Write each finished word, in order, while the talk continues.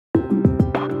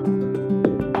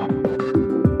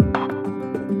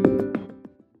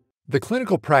The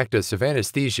clinical practice of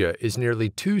anesthesia is nearly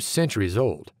 2 centuries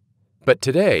old. But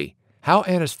today, how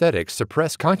anesthetics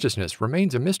suppress consciousness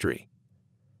remains a mystery.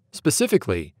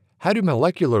 Specifically, how do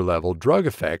molecular-level drug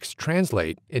effects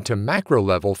translate into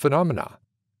macro-level phenomena?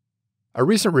 A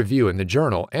recent review in the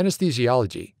journal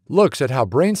Anesthesiology looks at how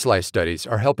brain slice studies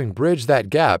are helping bridge that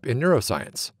gap in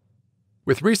neuroscience,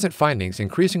 with recent findings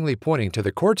increasingly pointing to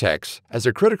the cortex as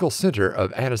a critical center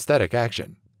of anesthetic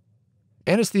action.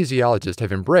 Anesthesiologists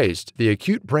have embraced the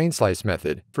acute brain slice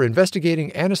method for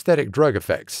investigating anesthetic drug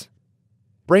effects.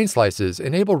 Brain slices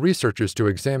enable researchers to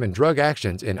examine drug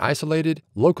actions in isolated,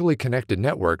 locally connected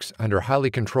networks under highly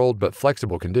controlled but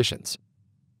flexible conditions.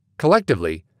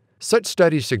 Collectively, such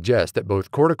studies suggest that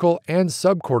both cortical and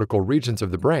subcortical regions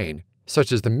of the brain,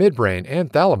 such as the midbrain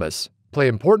and thalamus, play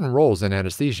important roles in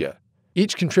anesthesia,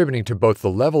 each contributing to both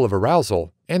the level of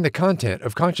arousal and the content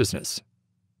of consciousness.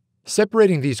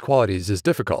 Separating these qualities is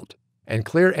difficult, and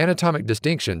clear anatomic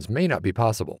distinctions may not be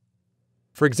possible.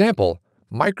 For example,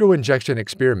 microinjection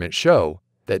experiments show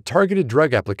that targeted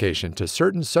drug application to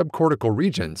certain subcortical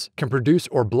regions can produce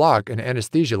or block an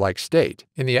anesthesia-like state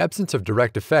in the absence of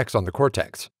direct effects on the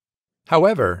cortex.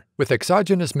 However, with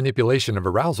exogenous manipulation of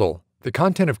arousal, the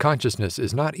content of consciousness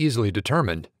is not easily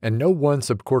determined, and no one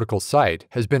subcortical site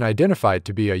has been identified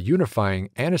to be a unifying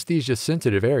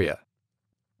anesthesia-sensitive area.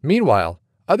 Meanwhile,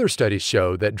 other studies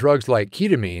show that drugs like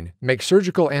ketamine make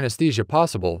surgical anesthesia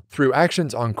possible through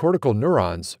actions on cortical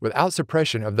neurons without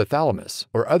suppression of the thalamus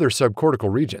or other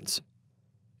subcortical regions.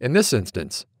 In this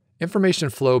instance, information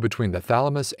flow between the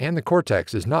thalamus and the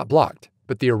cortex is not blocked,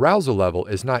 but the arousal level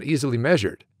is not easily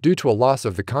measured due to a loss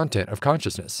of the content of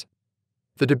consciousness.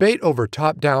 The debate over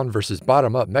top-down versus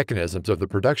bottom-up mechanisms of the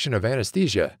production of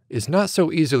anesthesia is not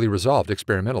so easily resolved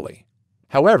experimentally.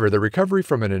 However, the recovery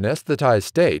from an anesthetized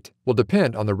state will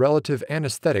depend on the relative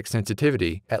anesthetic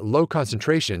sensitivity at low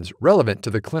concentrations relevant to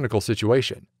the clinical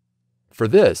situation. For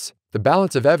this, the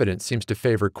balance of evidence seems to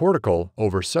favor cortical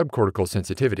over subcortical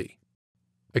sensitivity.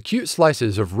 Acute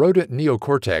slices of rodent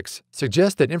neocortex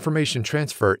suggest that information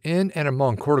transfer in and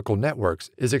among cortical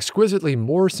networks is exquisitely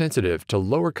more sensitive to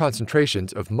lower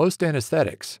concentrations of most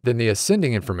anesthetics than the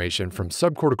ascending information from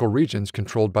subcortical regions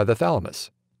controlled by the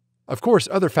thalamus. Of course,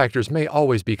 other factors may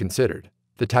always be considered: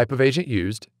 the type of agent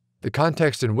used, the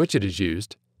context in which it is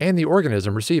used, and the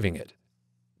organism receiving it.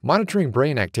 Monitoring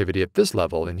brain activity at this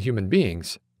level in human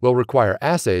beings will require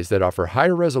assays that offer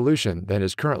higher resolution than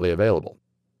is currently available.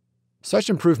 Such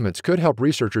improvements could help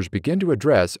researchers begin to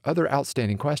address other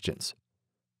outstanding questions.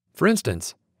 For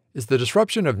instance, is the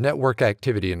disruption of network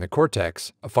activity in the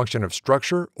cortex a function of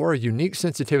structure or a unique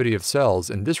sensitivity of cells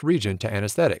in this region to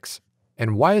anesthetics?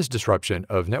 And why is disruption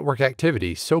of network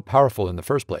activity so powerful in the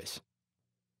first place?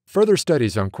 Further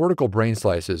studies on cortical brain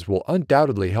slices will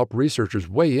undoubtedly help researchers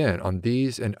weigh in on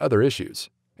these and other issues,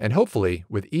 and hopefully,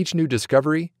 with each new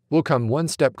discovery, we'll come one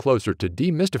step closer to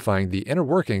demystifying the inner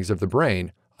workings of the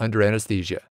brain under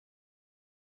anesthesia.